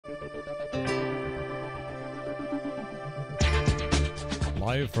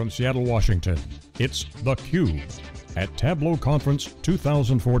Live from Seattle, Washington, it's theCUBE at Tableau Conference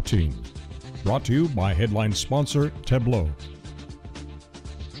 2014. Brought to you by headline sponsor Tableau.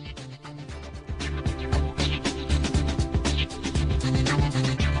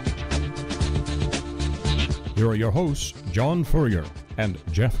 Here are your hosts, John Furrier and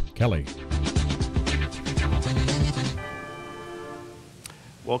Jeff Kelly.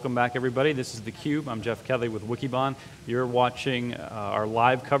 Welcome back, everybody. This is theCUBE. I'm Jeff Kelly with Wikibon. You're watching our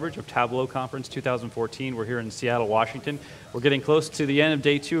live coverage of Tableau Conference 2014. We're here in Seattle, Washington. We're getting close to the end of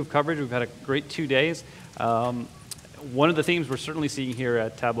day 2 of coverage. We've had a great 2 days. One of the themes we're certainly seeing here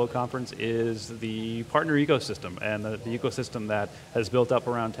at Tableau Conference is the partner ecosystem and the ecosystem that has built up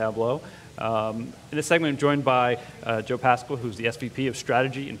around Tableau. In this segment, I'm joined by Joe Pasqua, who's the SVP of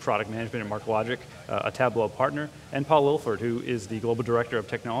Strategy and Product Management at MarkLogic, a Tableau partner, and Paul Lilford, who is the Global Director of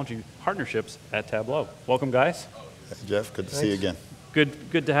Technology Partnerships at Tableau. Welcome, guys. Hey, Jeff, good to see you again.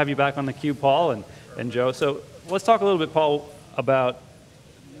 Good to have you back on theCUBE, Paul and Joe. So let's talk a little bit, Paul, about,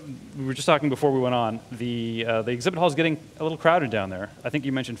 we were just talking before we went on, the exhibit hall is getting a little crowded down there. I think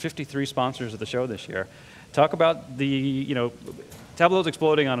you mentioned 53 sponsors at the show this year. Talk about Tableau's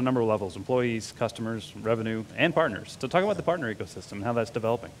exploding on a number of levels: employees, customers, revenue, and partners. So talk about the partner ecosystem and how that's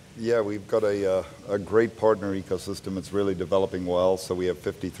developing. Yeah, we've got a great partner ecosystem. It's really developing well. So we have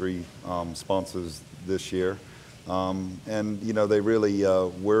 53 sponsors this year. And they really,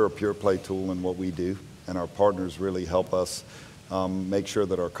 we're a pure play tool in what we do, and our partners really help us make sure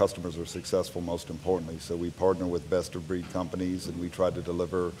that our customers are successful, most importantly. So we partner with best of breed companies, and we try to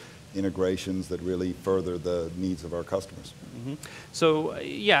deliver integrations that really further the needs of our customers. Mm-hmm. So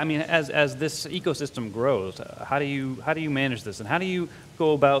yeah, I mean, as this ecosystem grows, how do you manage this, and how do you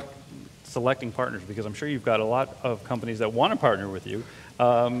go about selecting partners? Because I'm sure you've got a lot of companies that want to partner with you,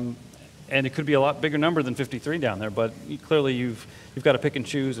 and it could be a lot bigger number than 53 down there. But clearly, you've got to pick and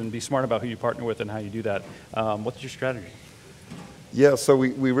choose and be smart about who you partner with and how you do that. What's your strategy? Yeah, so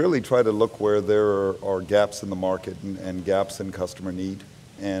we really try to look where there are gaps in the market and gaps in customer need,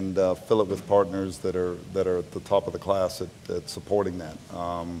 and fill it with partners that are at the top of the class at supporting that.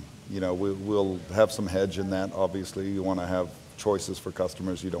 We'll have some hedge in that. Obviously, you want to have choices for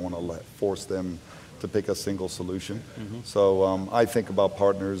customers. You don't want to force them to pick a single solution. Mm-hmm. So I think about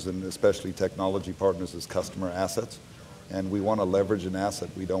partners, and especially technology partners, as customer assets. And we want to leverage an asset.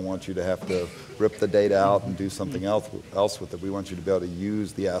 We don't want you to have to rip the data out and do something else with it. We want you to be able to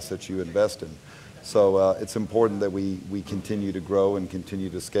use the assets you invest in. So it's important that we continue to grow and continue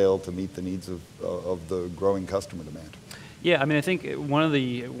to scale to meet the needs of the growing customer demand. Yeah, I mean, I think one of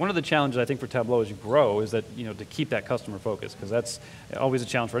the challenges I think for Tableau as you grow is that to keep that customer focus, because that's always a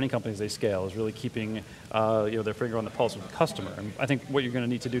challenge for any company as they scale, is really keeping their finger on the pulse of the customer. And I think what you're going to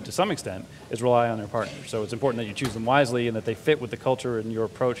need to do to some extent is rely on their partners. So it's important that you choose them wisely and that they fit with the culture and your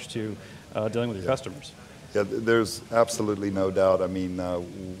approach to dealing with your customers. Yeah, there's absolutely no doubt. I mean,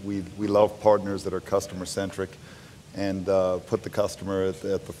 we love partners that are customer-centric and put the customer at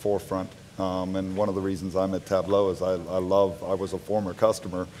the forefront. And one of the reasons I'm at Tableau is I was a former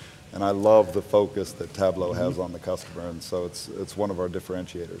customer, and I love the focus that Tableau has on the customer, and so it's one of our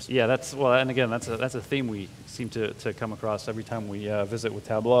differentiators. Yeah, and again, that's a theme we seem to come across every time we visit with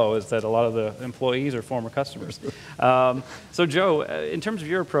Tableau, is that a lot of the employees are former customers. So Joe, in terms of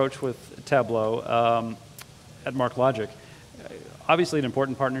your approach with Tableau at MarkLogic, obviously an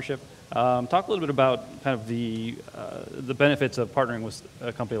important partnership. Talk a little bit about kind of the benefits of partnering with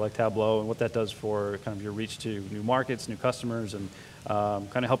a company like Tableau and what that does for kind of your reach to new markets, new customers, and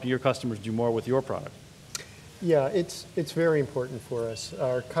kind of helping your customers do more with your product. Yeah, it's very important for us.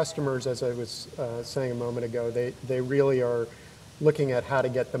 Our customers, as I was saying a moment ago, they really are looking at how to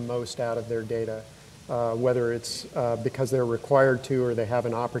get the most out of their data, whether it's because they're required to or they have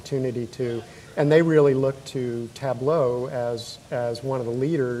an opportunity to. And they really look to Tableau as one of the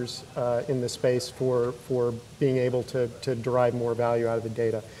leaders in the space for being able to derive more value out of the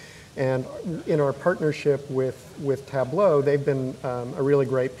data. And in our partnership with Tableau, they've been a really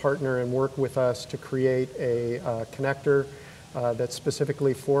great partner and worked with us to create a connector that's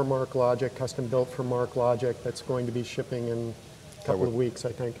specifically for MarkLogic, custom built for MarkLogic, that's going to be shipping in a couple of weeks,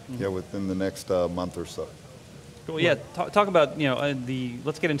 I think. Yeah, within the next month or so. Well, yeah, talk about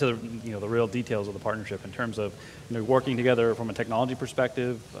let's get into the real details of the partnership in terms of working together from a technology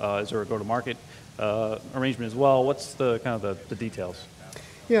perspective. Is there a go-to-market arrangement as well? What's the kind of the details?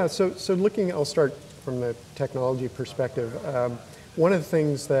 Yeah, so I'll start from the technology perspective. One of the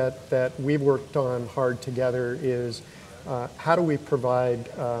things that we've worked on hard together is how do we provide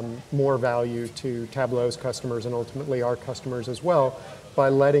more value to Tableau's customers and ultimately our customers as well by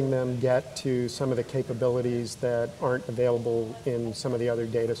letting them get to some of the capabilities that aren't available in some of the other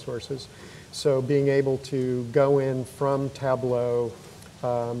data sources. So being able to go in from Tableau,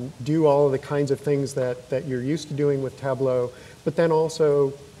 do all of the kinds of things that you're used to doing with Tableau, but then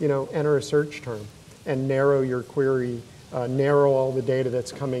also, enter a search term and narrow your query, narrow all the data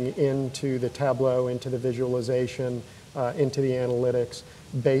that's coming into the Tableau, into the visualization, into the analytics,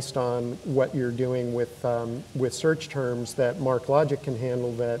 based on what you're doing with search terms that MarkLogic can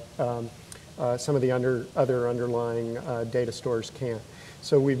handle that some of the other underlying data stores can't.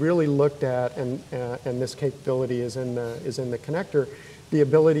 So we really looked at, and this capability is in the connector, the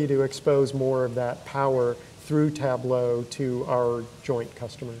ability to expose more of that power through Tableau to our joint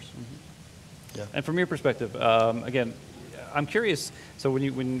customers. Mm-hmm. Yeah. And from your perspective, again, I'm curious. So when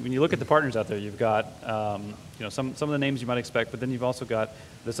you look at the partners out there, you've got some of the names you might expect, but then you've also got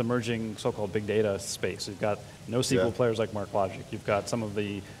this emerging so-called big data space. You've got NoSQL players like MarkLogic. You've got some of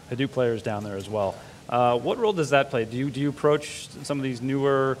the Hadoop players down there as well. What role does that play? Do you approach some of these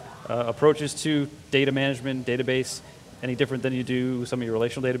newer approaches to data management, database, any different than you do some of your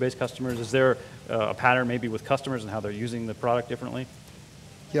relational database customers? Is there a pattern maybe with customers and how they're using the product differently?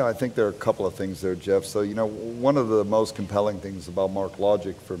 Yeah, I think there are a couple of things there, Jeff. So, one of the most compelling things about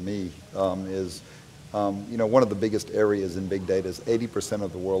MarkLogic for me is, one of the biggest areas in big data is 80%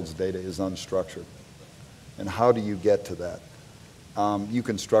 of the world's data is unstructured. And how do you get to that? You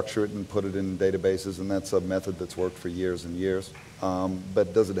can structure it and put it in databases, and that's a method that's worked for years and years.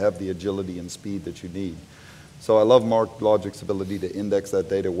 But does it have the agility and speed that you need? So I love MarkLogic's ability to index that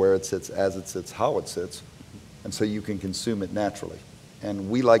data where it sits, as it sits, how it sits, and so you can consume it naturally. And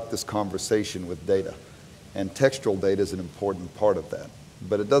we like this conversation with data. And textual data is an important part of that.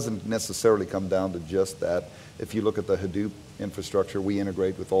 But it doesn't necessarily come down to just that. If you look at the Hadoop infrastructure, we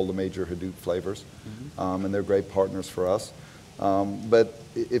integrate with all the major Hadoop flavors, and they're great partners for us. But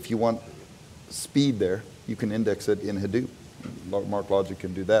if you want speed there, you can index it in Hadoop. MarkLogic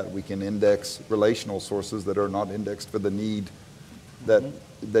can do that. We can index relational sources that are not indexed for the need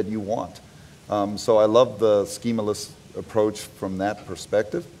that you want. So I love the schemaless approach from that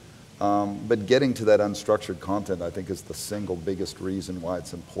perspective. But getting to that unstructured content, I think, is the single biggest reason why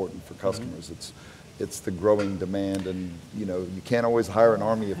it's important for customers. It's the growing demand, and you can't always hire an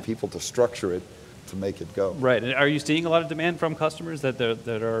army of people to structure it to make it go. Right. And are you seeing a lot of demand from customers that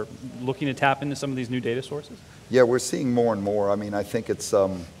are looking to tap into some of these new data sources? Yeah, we're seeing more and more. I mean, I think it's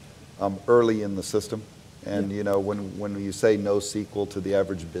early in the system. And when you say NoSQL to the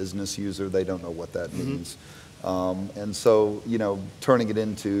average business user, they don't know what that means. And so, turning it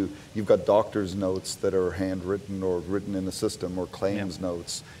into, you've got doctor's notes that are handwritten or written in the system, or claims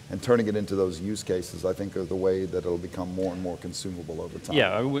notes, and turning it into those use cases, I think, are the way that it'll become more and more consumable over time.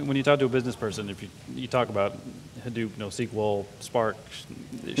 Yeah, when you talk to a business person, if you talk about Hadoop, NoSQL, Spark,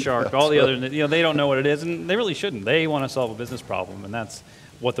 Shark, all the other, they don't know what it is, and they really shouldn't. They want to solve a business problem, and that's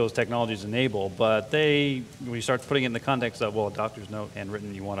what those technologies enable. But when you start putting it in the context of, well, a doctor's note,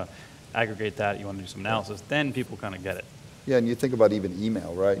 handwritten, you want to aggregate that, you want to do some analysis, then people kind of get it. Yeah, and you think about even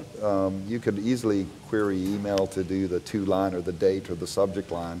email, right? You could easily query email to do the to-line or the date or the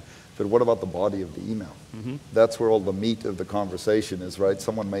subject line, but what about the body of the email? That's where all the meat of the conversation is, right?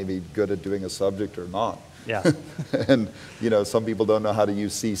 Someone may be good at doing a subject or not. Yeah. And, some people don't know how to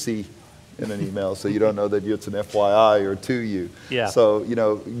use CC in an email, so you don't know that it's an FYI or to you. Yeah. So,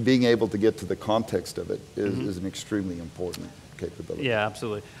 being able to get to the context of it is an extremely important capability. Yeah,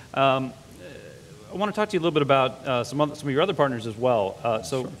 absolutely. I want to talk to you a little bit about some of your other partners as well.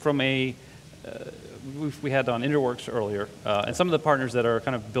 So from we had on Interworks earlier, and some of the partners that are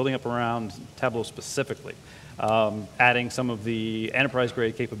kind of building up around Tableau specifically, adding some of the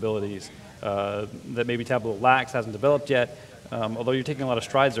enterprise-grade capabilities that maybe Tableau lacks, hasn't developed yet, although you're taking a lot of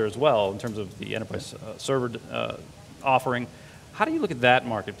strides there as well in terms of the enterprise server offering. How do you look at that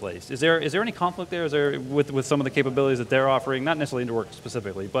marketplace? Is there any conflict there? Is there with some of the capabilities that they're offering, not necessarily Interworks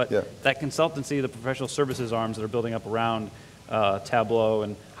specifically, but that consultancy, the professional services arms that are building up around Tableau,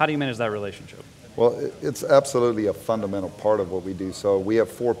 and how do you manage that relationship? Well, it's absolutely a fundamental part of what we do. So we have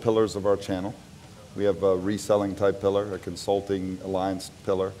 4 pillars of our channel. We have a reselling type pillar, a consulting alliance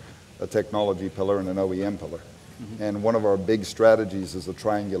pillar, a technology pillar, and an OEM pillar. And one of our big strategies is a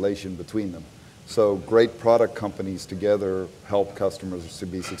triangulation between them. So great product companies together help customers to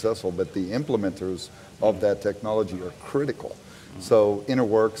be successful, but the implementers of that technology are critical. So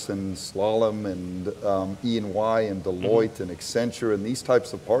Interworks and Slalom and E&Y and Deloitte and Accenture and these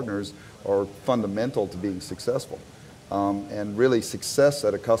types of partners are fundamental to being successful. And really success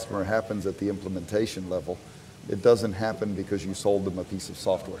at a customer happens at the implementation level. It doesn't happen because you sold them a piece of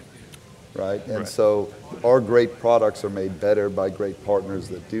software. right? And Right. so our great products are made better by great partners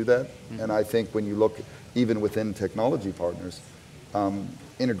that do that. And I think when you look even within technology partners,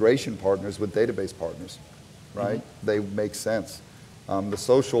 integration partners with database partners, right? They make sense. The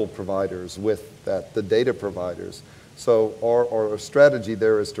social providers with that, the data providers. So our strategy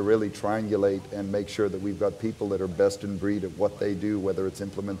there is to really triangulate and make sure that we've got people that are best in breed at what they do, whether it's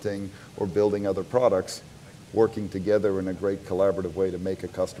implementing or building other products, working together in a great collaborative way to make a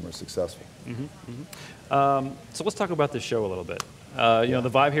customer successful. So let's talk about this show a little bit. You know,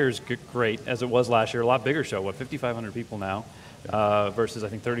 the vibe here is great, as it was last year. A lot bigger show, what, 5,500 people now, versus I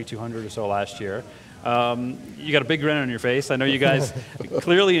think 3,200 or so last year. You got a big grin on your face. I know you guys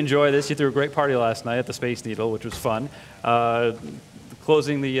clearly enjoy this. You threw a great party last night at the Space Needle, which was fun.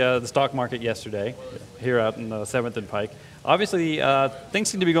 Closing the stock market yesterday here out in 7th and Pike. Obviously, things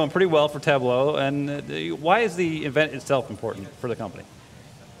seem to be going pretty well for Tableau. And why is the event itself important for the company?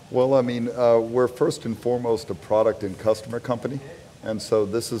 Well, I mean, we're first and foremost a product and customer company. And so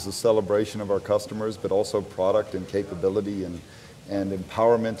this is a celebration of our customers, but also product and capability and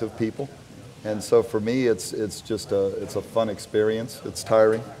empowerment of people. And so for me, it's just it's a fun experience. It's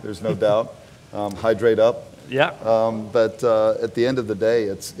tiring, there's no doubt. Hydrate up. Yeah. But at the end of the day,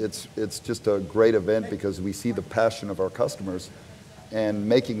 it's just a great event because we see the passion of our customers and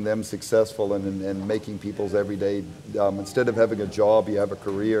making them successful and making people's everyday, instead of having a job, you have a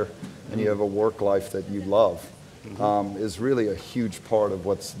career and you have a work life that you love, is really a huge part of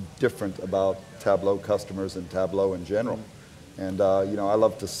what's different about Tableau customers and Tableau in general. And you know, I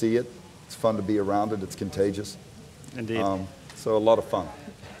love to see it. It's fun to be around it. It's contagious. Indeed. So a lot of fun.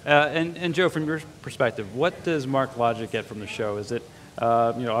 And Joe, from your perspective, what does MarkLogic get from the show? Is it, you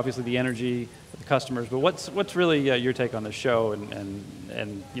know, obviously the energy of the customers, but what's really your take on the show and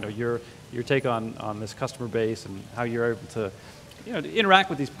you know, your take on this customer base and how you're able to, you know, to interact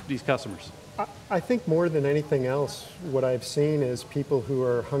with these customers? I think more than anything else, what I've seen is people who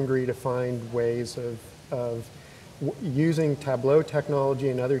are hungry to find ways of using Tableau technology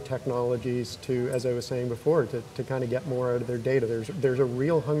and other technologies to, as I was saying before, to kind of get more out of their data. There's a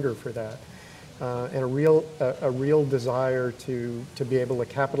real hunger for that, and a real desire to be able to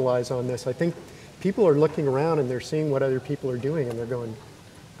capitalize on this. I think people are looking around and they're seeing what other people are doing and they're going,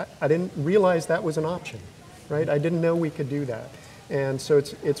 I didn't realize that was an option, right? I didn't know we could do that. And so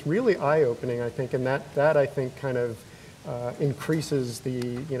it's really eye-opening, I think, and that I think kind of increases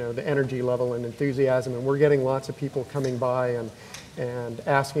the energy level and enthusiasm, and we're getting lots of people coming by and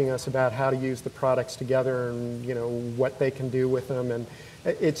asking us about how to use the products together and what they can do with them, and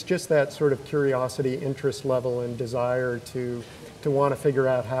it's just that sort of curiosity, interest level, and desire to want to figure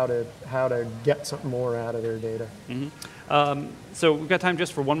out how to get something more out of their data. So we've got time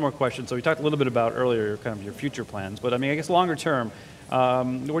just for one more question. So we talked a little bit about earlier kind of your future plans, but I mean, I guess longer term,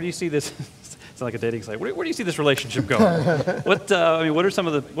 where do you see this? It's like a dating site. Where do you see this relationship going? I mean, what are some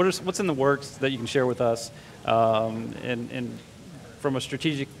of the what's in the works that you can share with us? And from a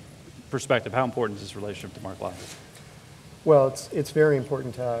strategic perspective, how important is this relationship to MarkLogic? Well, it's very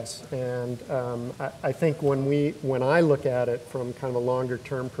important to us, and I think when I look at it from kind of a longer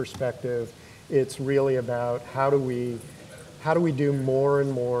term perspective, it's really about how do we do more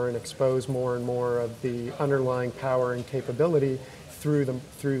and more and expose more and more of the underlying power and capability through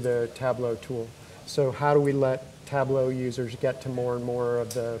the Tableau tool. So how do we let Tableau users get to more and more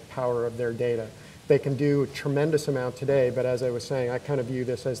of the power of their data? They can do a tremendous amount today, but as I was saying, I kind of view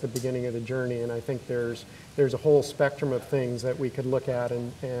this as the beginning of the journey, and I think there's a whole spectrum of things that we could look at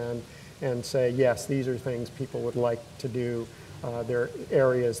and say, yes, these are things people would like to do. There are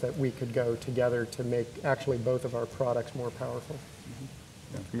areas that we could go together to make actually both of our products more powerful.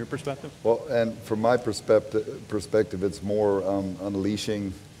 Yeah. From your perspective? Well, and from my perspective, it's more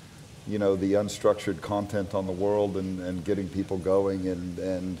unleashing, the unstructured content on the world and getting people going.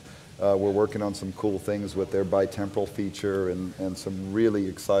 And we're working on some cool things with their Bi-Temporal feature and some really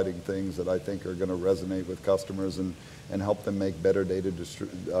exciting things that I think are going to resonate with customers and help them make better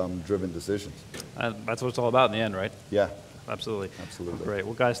data-driven decisions. That's what it's all about in the end, right? Yeah. Absolutely. Absolutely. Great.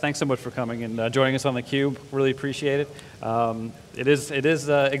 Well, guys, thanks so much for coming and joining us on theCUBE. Really appreciate it. It is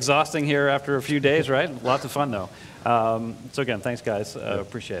exhausting here after a few days, right? Lots of fun, though. So again, thanks, guys.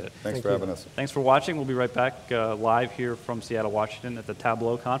 Appreciate it. Thanks for having us. Thanks for watching. We'll be right back live here from Seattle, Washington at the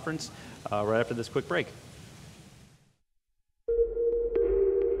Tableau Conference right after this quick break.